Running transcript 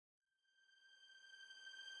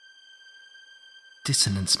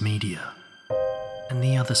Dissonance Media and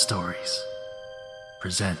the Other Stories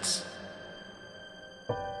presents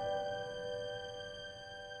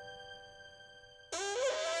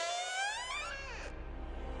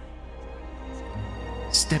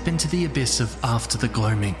Step into the abyss of After the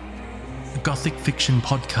Gloaming, a gothic fiction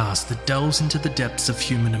podcast that delves into the depths of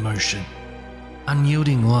human emotion.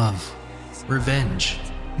 Unyielding love, revenge,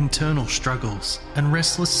 internal struggles, and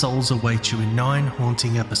restless souls await you in 9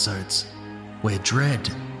 haunting episodes, where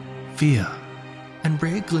dread, fear, and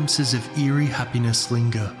rare glimpses of eerie happiness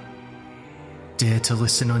linger. Dare to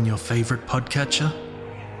listen on your favourite podcatcher?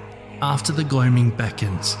 After the Gloaming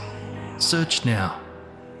beckons. Search now,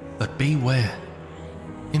 but beware.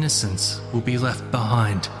 Innocence will be left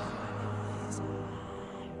behind.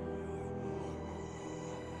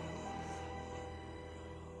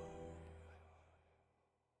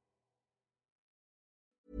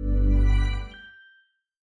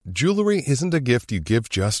 Jewelry isn't a gift you give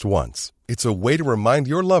just once. It's a way to remind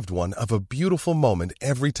your loved one of a beautiful moment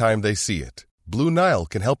every time they see it. Blue Nile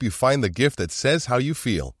can help you find the gift that says how you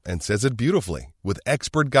feel and says it beautifully, with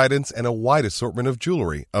expert guidance and a wide assortment of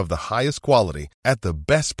jewelry of the highest quality at the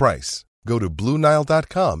best price. Go to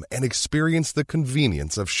BlueNile.com and experience the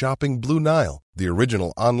convenience of shopping Blue Nile, the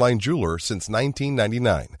original online jeweler since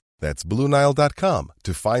 1999. That's BlueNile.com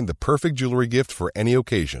to find the perfect jewelry gift for any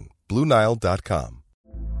occasion. BlueNile.com.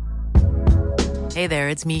 Hey there,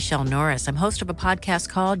 it's Michelle Norris. I'm host of a podcast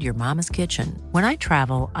called Your Mama's Kitchen. When I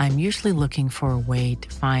travel, I'm usually looking for a way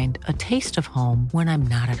to find a taste of home when I'm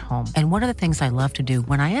not at home. And one of the things I love to do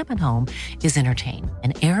when I am at home is entertain.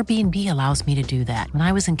 And Airbnb allows me to do that. When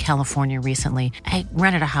I was in California recently, I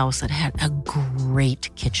rented a house that had a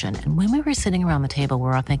great kitchen. And when we were sitting around the table, we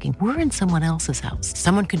were all thinking, we're in someone else's house.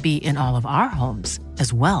 Someone could be in all of our homes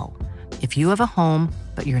as well. If you have a home,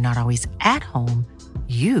 but you're not always at home,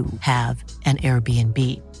 you have an Airbnb.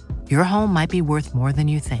 Your home might be worth more than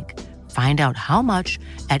you think. Find out how much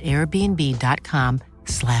at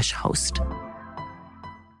airbnb.com/host.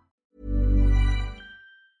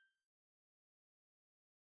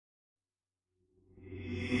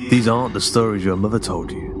 These aren't the stories your mother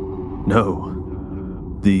told you.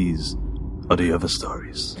 No, these are the other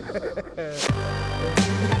stories.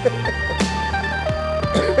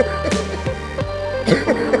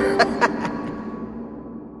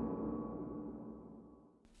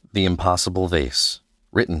 The Impossible Vase,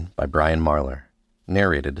 written by Brian Marlar,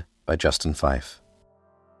 narrated by Justin Fife.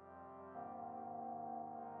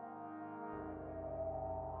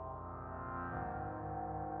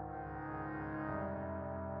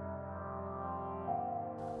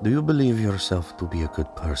 Do you believe yourself to be a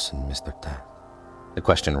good person, Mr. Tad? The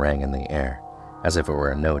question rang in the air, as if it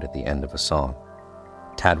were a note at the end of a song.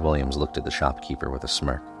 Tad Williams looked at the shopkeeper with a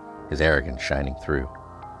smirk, his arrogance shining through.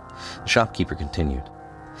 The shopkeeper continued,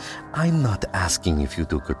 I'm not asking if you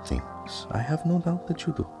do good things. I have no doubt that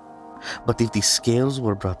you do. But if the scales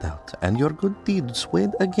were brought out and your good deeds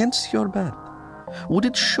weighed against your bad, would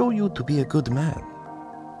it show you to be a good man?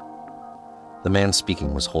 The man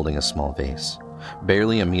speaking was holding a small vase,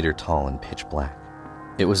 barely a meter tall and pitch black.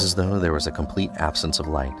 It was as though there was a complete absence of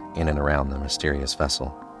light in and around the mysterious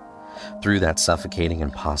vessel. Through that suffocating,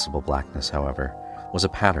 impossible blackness, however, was a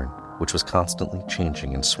pattern which was constantly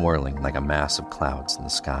changing and swirling like a mass of clouds in the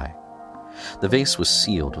sky. The vase was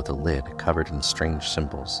sealed with a lid covered in strange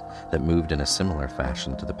symbols that moved in a similar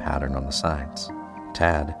fashion to the pattern on the sides.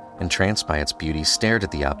 Tad, entranced by its beauty, stared at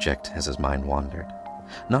the object as his mind wandered.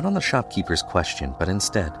 Not on the shopkeeper's question, but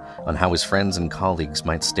instead on how his friends and colleagues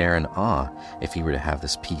might stare in awe if he were to have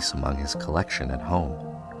this piece among his collection at home.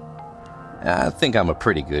 I think I'm a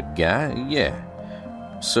pretty good guy, yeah.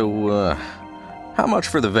 So, how much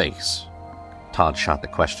for the vase? Todd shot the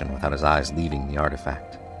question without his eyes leaving the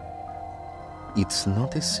artifact. It's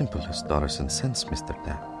not as simple as dollars and cents, Mr.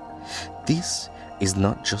 Tad. This is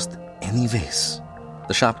not just any vase.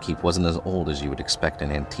 The shopkeep wasn't as old as you would expect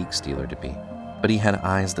an antiques dealer to be, but he had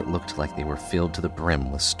eyes that looked like they were filled to the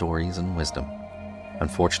brim with stories and wisdom.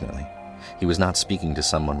 Unfortunately, he was not speaking to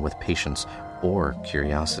someone with patience or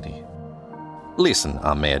curiosity. Listen,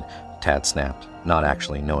 Ahmed, Tad snapped, not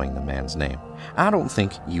actually knowing the man's name. I don't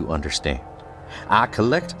think you understand. I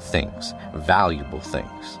collect things, valuable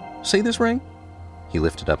things. See this ring? He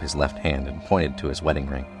lifted up his left hand and pointed to his wedding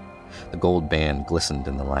ring. The gold band glistened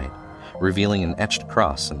in the light, revealing an etched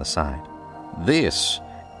cross in the side. This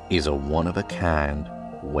is a one-of-a-kind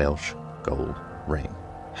Welsh gold ring.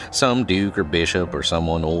 Some duke or bishop or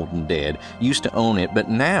someone old and dead used to own it, but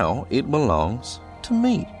now it belongs to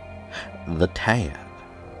me, the Tad.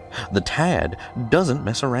 The Tad doesn't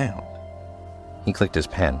mess around. He clicked his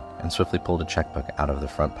pen and swiftly pulled a checkbook out of the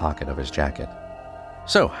front pocket of his jacket.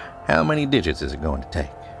 So, how many digits is it going to take?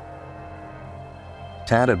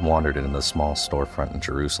 Tad had wandered into the small storefront in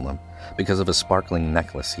Jerusalem because of a sparkling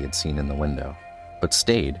necklace he had seen in the window, but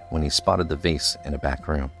stayed when he spotted the vase in a back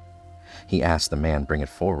room. He asked the man bring it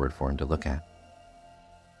forward for him to look at.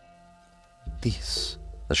 "This,"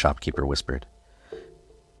 the shopkeeper whispered,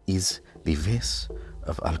 "is the vase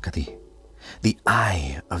of Al-Qadi, the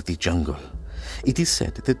eye of the jungle. It is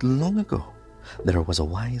said that long ago there was a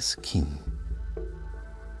wise king."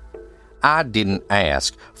 "I didn't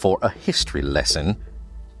ask for a history lesson,"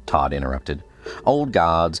 Todd interrupted. "Old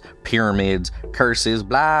gods, pyramids, curses,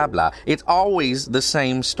 blah, blah. It's always the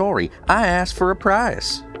same story. I asked for a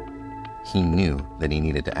price." He knew that he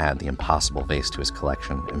needed to add the Impossible Vase to his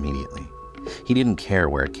collection immediately. He didn't care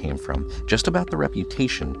where it came from, just about the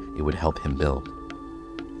reputation it would help him build.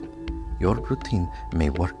 "Your routine may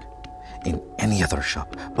work in any other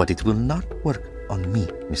shop, but it will not work on me,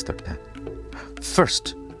 Mr. Tan.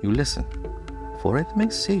 First, you listen, for it may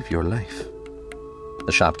save your life."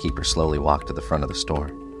 The shopkeeper slowly walked to the front of the store,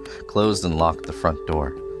 closed and locked the front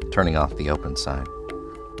door, turning off the open side.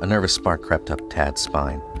 A nervous spark crept up Tad's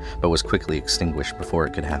spine, but was quickly extinguished before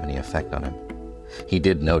it could have any effect on him. He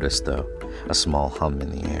did notice, though, a small hum in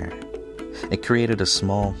the air. It created a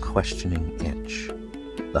small, questioning itch.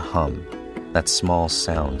 The hum, that small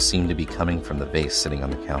sound, seemed to be coming from the vase sitting on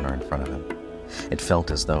the counter in front of him. It felt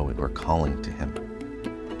as though it were calling to him.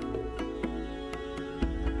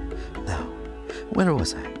 Now, where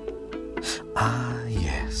was I? Ah,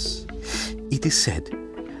 yes. It is said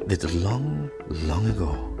that long, long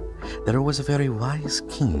ago, there was a very wise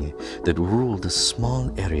king that ruled a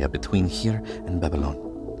small area between here and Babylon.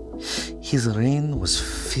 His reign was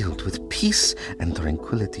filled with peace and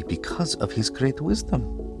tranquility because of his great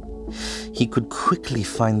wisdom. He could quickly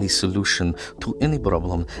find the solution to any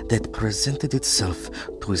problem that presented itself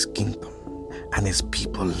to his kingdom, and his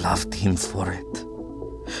people loved him for it.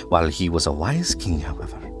 While he was a wise king,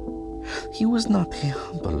 however, he was not a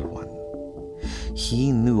humble one.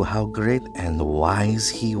 He knew how great and wise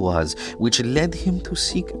he was, which led him to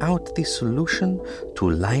seek out the solution to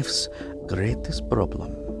life's greatest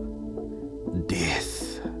problem: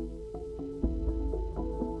 death.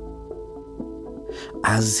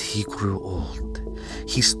 As he grew old,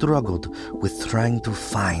 he struggled with trying to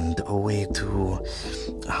find a way to,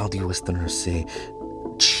 how do Westerners say,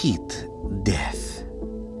 cheat death.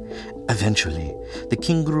 Eventually, the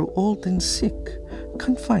king grew old and sick,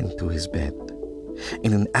 confined to his bed.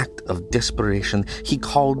 In an act of desperation, he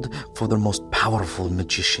called for the most powerful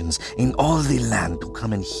magicians in all the land to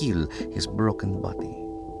come and heal his broken body.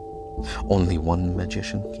 Only one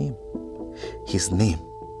magician came. His name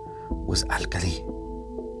was Al-Qadi.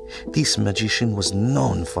 This magician was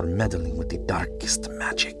known for meddling with the darkest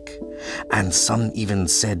magic, and some even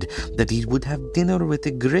said that he would have dinner with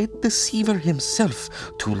the great deceiver himself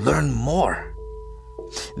to learn more.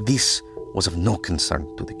 This was of no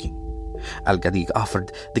concern to the king. Al-Qadi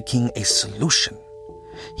offered the king a solution.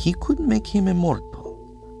 He could make him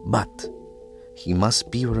immortal, but he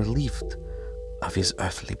must be relieved of his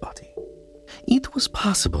earthly body. It was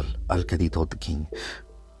possible, Al-Qadi told the king,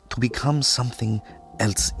 to become something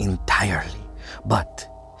else entirely, but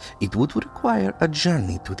it would require a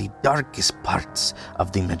journey to the darkest parts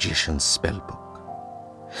of the magician's spellbook.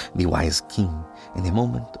 The wise king, in a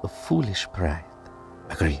moment of foolish pride,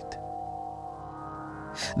 agreed.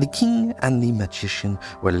 The king and the magician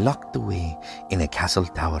were locked away in a castle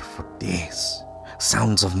tower for days.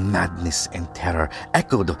 Sounds of madness and terror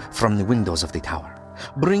echoed from the windows of the tower,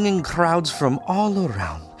 bringing crowds from all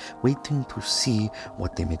around, waiting to see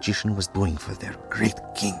what the magician was doing for their great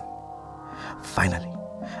king. Finally,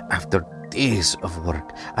 after days of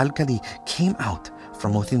work, Al-Qadi came out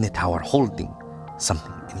from within the tower holding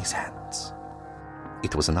something in his hands.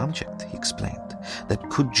 It was an object, he explained, that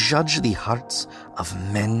could judge the hearts of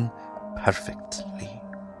men perfectly.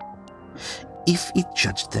 If it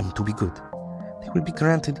judged them to be good, they would be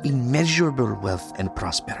granted immeasurable wealth and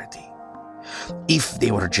prosperity. If they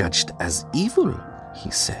were judged as evil, he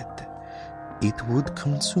said, it would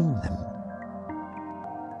consume them.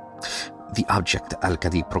 The object,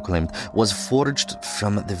 Al-Qadi proclaimed, was forged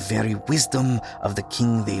from the very wisdom of the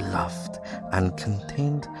king they loved and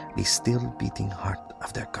contained the still beating heart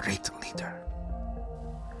of their great leader.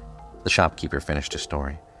 The shopkeeper finished his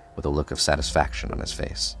story with a look of satisfaction on his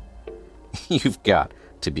face. "You've got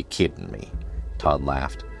to be kidding me," Todd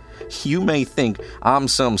laughed. "You may think I'm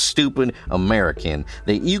some stupid American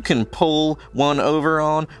that you can pull one over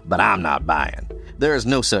on, but I'm not buying. There is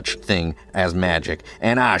no such thing as magic,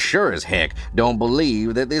 and I sure as heck don't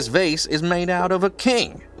believe that this vase is made out of a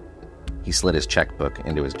king." He slid his checkbook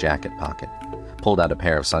into his jacket pocket, pulled out a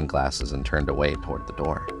pair of sunglasses and turned away toward the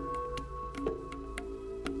door.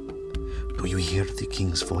 Do you hear the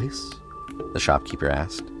king's voice? The shopkeeper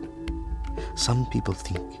asked. Some people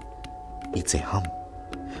think it's a hum,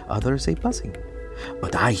 others a buzzing,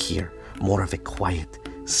 but I hear more of a quiet,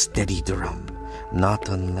 steady drum, not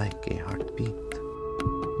unlike a heartbeat.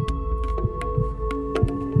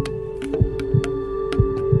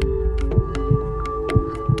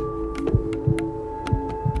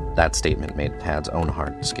 That statement made Tad's own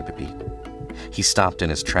heart skip a beat. He stopped in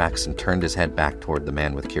his tracks and turned his head back toward the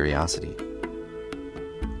man with curiosity.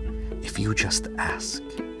 If you just ask,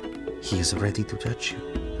 he is ready to judge you.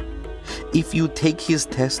 If you take his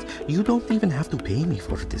test, you don't even have to pay me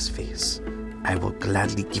for this vase. I will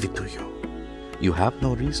gladly give it to you. You have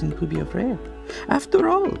no reason to be afraid. After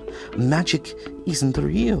all, magic isn't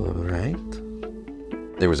real,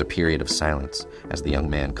 right? There was a period of silence as the young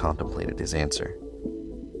man contemplated his answer.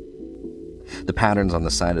 The patterns on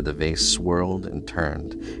the side of the vase swirled and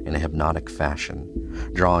turned in a hypnotic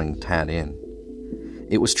fashion, drawing Tad in.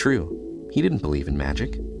 It was true. He didn't believe in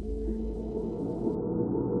magic.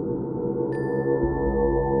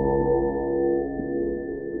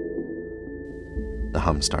 The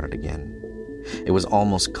hum started again. It was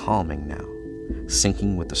almost calming now,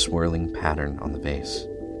 syncing with the swirling pattern on the vase.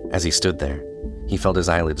 As he stood there, he felt his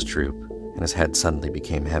eyelids droop, and his head suddenly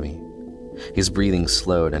became heavy. His breathing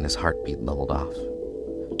slowed and his heartbeat leveled off.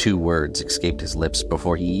 2 words escaped his lips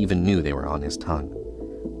before he even knew they were on his tongue.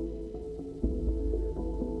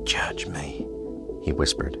 Judge me, he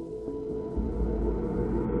whispered.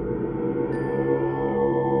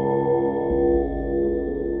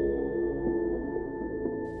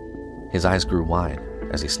 His eyes grew wide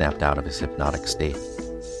as he snapped out of his hypnotic state.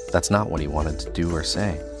 That's not what he wanted to do or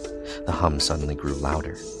say. The hum suddenly grew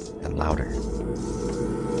louder and louder.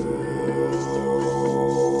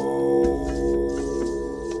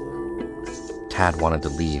 Tad wanted to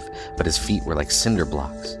leave, but his feet were like cinder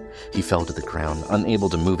blocks. He fell to the ground, unable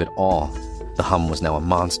to move at all. The hum was now a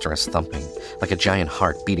monstrous thumping, like a giant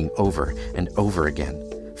heart beating over and over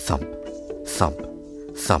again. Thump, thump,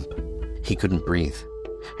 thump. He couldn't breathe.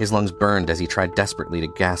 His lungs burned as he tried desperately to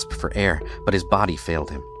gasp for air, but his body failed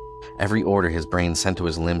him. Every order his brain sent to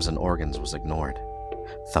his limbs and organs was ignored.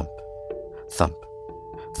 Thump, thump,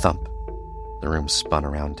 thump. The room spun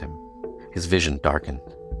around him. His vision darkened.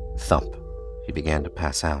 Thump. He began to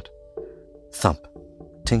pass out. Thump.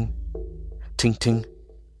 Ting. Ting, ting.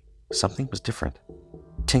 Something was different.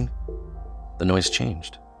 Ting. The noise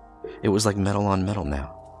changed. It was like metal on metal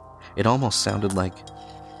now. It almost sounded like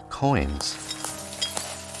coins.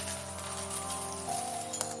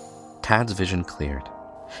 Tad's vision cleared.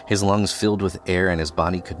 His lungs filled with air and his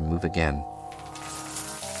body could move again.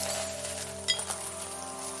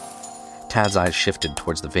 Tad's eyes shifted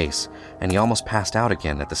towards the vase, and he almost passed out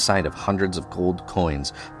again at the sight of hundreds of gold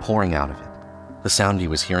coins pouring out of it. The sound he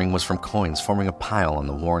was hearing was from coins forming a pile on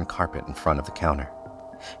the worn carpet in front of the counter.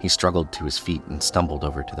 He struggled to his feet and stumbled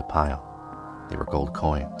over to the pile. They were gold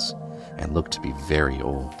coins, and looked to be very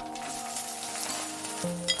old.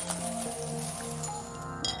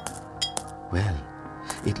 Well,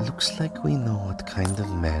 it looks like we know what kind of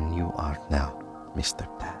man you are now, Mr.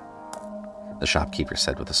 Tad, the shopkeeper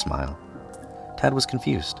said with a smile. Tad was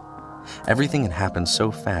confused. Everything had happened so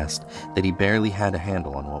fast that he barely had a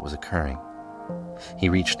handle on what was occurring. He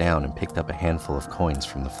reached down and picked up a handful of coins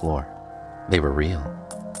from the floor. They were real.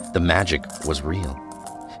 The magic was real.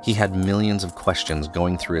 He had millions of questions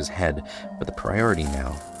going through his head, but the priority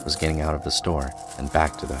now was getting out of the store and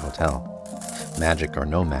back to the hotel. Magic or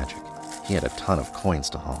no magic, he had a ton of coins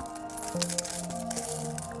to haul.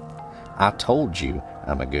 I told you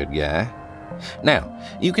I'm a good guy. Now,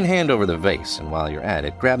 you can hand over the vase, and while you're at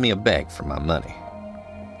it, grab me a bag for my money.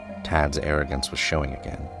 Tad's arrogance was showing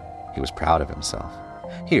again. He was proud of himself.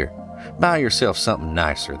 Here, buy yourself something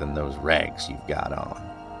nicer than those rags you've got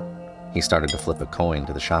on. He started to flip a coin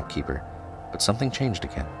to the shopkeeper, but something changed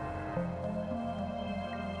again.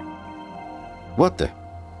 What the?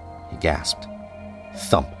 He gasped.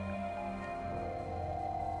 Thump.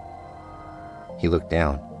 He looked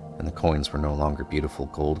down, and the coins were no longer beautiful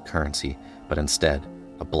gold currency, but instead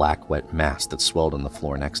a black, wet mass that swelled on the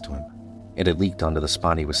floor next to him. It had leaked onto the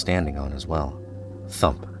spot he was standing on as well.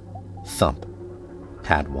 Thump. Thump.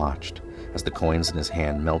 Tad watched as the coins in his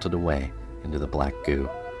hand melted away into the black goo.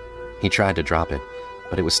 He tried to drop it,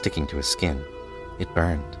 but it was sticking to his skin. It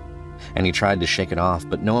burned, and he tried to shake it off,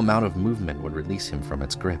 but no amount of movement would release him from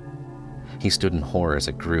its grip. He stood in horror as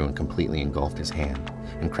it grew and completely engulfed his hand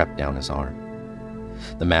and crept down his arm.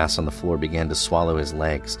 The mass on the floor began to swallow his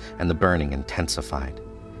legs, and the burning intensified.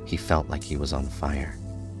 He felt like he was on fire.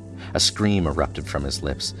 A scream erupted from his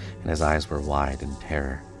lips, and his eyes were wide in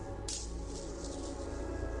terror.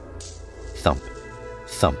 Thump,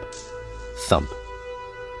 thump, thump.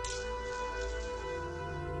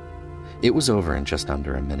 It was over in just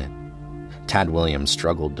under a minute. Tad Williams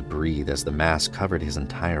struggled to breathe as the mass covered his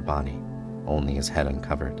entire body, only his head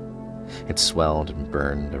uncovered. It swelled and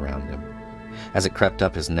burned around him. As it crept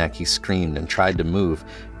up his neck, he screamed and tried to move,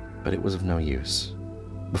 but it was of no use.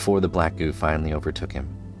 Before the black goo finally overtook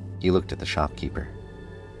him, he looked at the shopkeeper.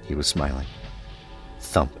 He was smiling.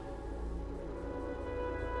 Thump.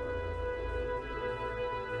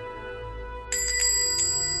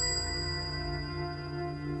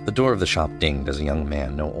 The door of the shop dinged as a young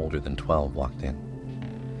man no older than 12 walked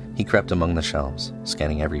in. He crept among the shelves,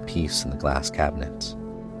 scanning every piece in the glass cabinets.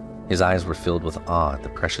 His eyes were filled with awe at the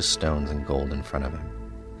precious stones and gold in front of him.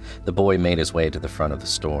 The boy made his way to the front of the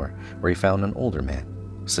store, where he found an older man,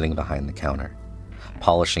 sitting behind the counter,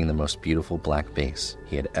 polishing the most beautiful black vase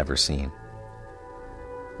he had ever seen.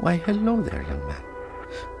 "Why, hello there, young man.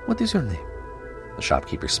 What is your name?" The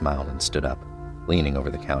shopkeeper smiled and stood up, leaning over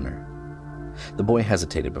the counter. The boy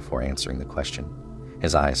hesitated before answering the question,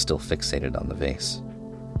 his eyes still fixated on the vase.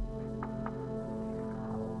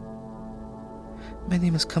 "My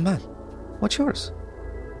name is Kamal. What's yours?"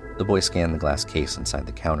 The boy scanned the glass case inside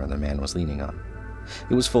the counter the man was leaning on.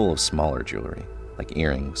 It was full of smaller jewelry, like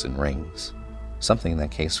earrings and rings. Something in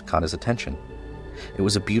that case caught his attention. It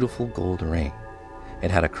was a beautiful gold ring.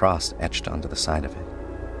 It had a cross etched onto the side of it.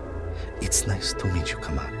 "It's nice to meet you,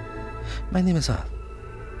 Kamal. My name is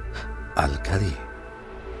Al-Kali."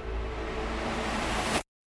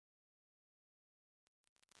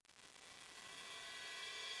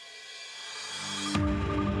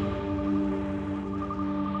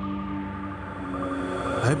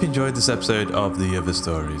 I hope you enjoyed this episode of The Other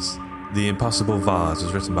Stories. The Impossible Vase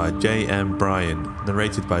was written by J.M. Bryan,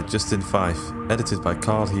 narrated by Justin Fife, edited by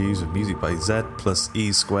Carl Hughes, with music by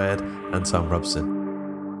Z+E² and Tom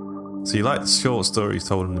Robson. So you like short stories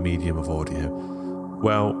told in the medium of audio?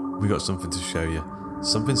 Well, we got something to show you.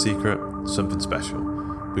 Something secret, something special.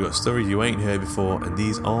 We got stories you ain't heard before, and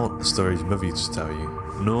these aren't the stories your mother used to tell you,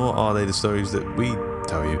 nor are they the stories that we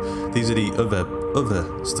tell you. These are the other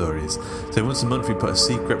stories. So once a month we put a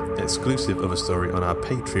secret, exclusive other story on our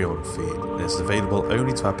Patreon feed, and it's available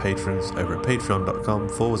only to our patrons over at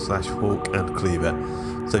patreon.com/hawkandcleaver.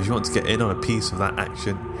 So if you want to get in on a piece of that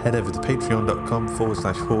action, head over to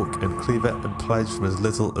patreon.com/hawkandcleaver and pledge from as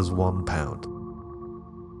little as £1.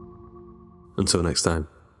 Until next time.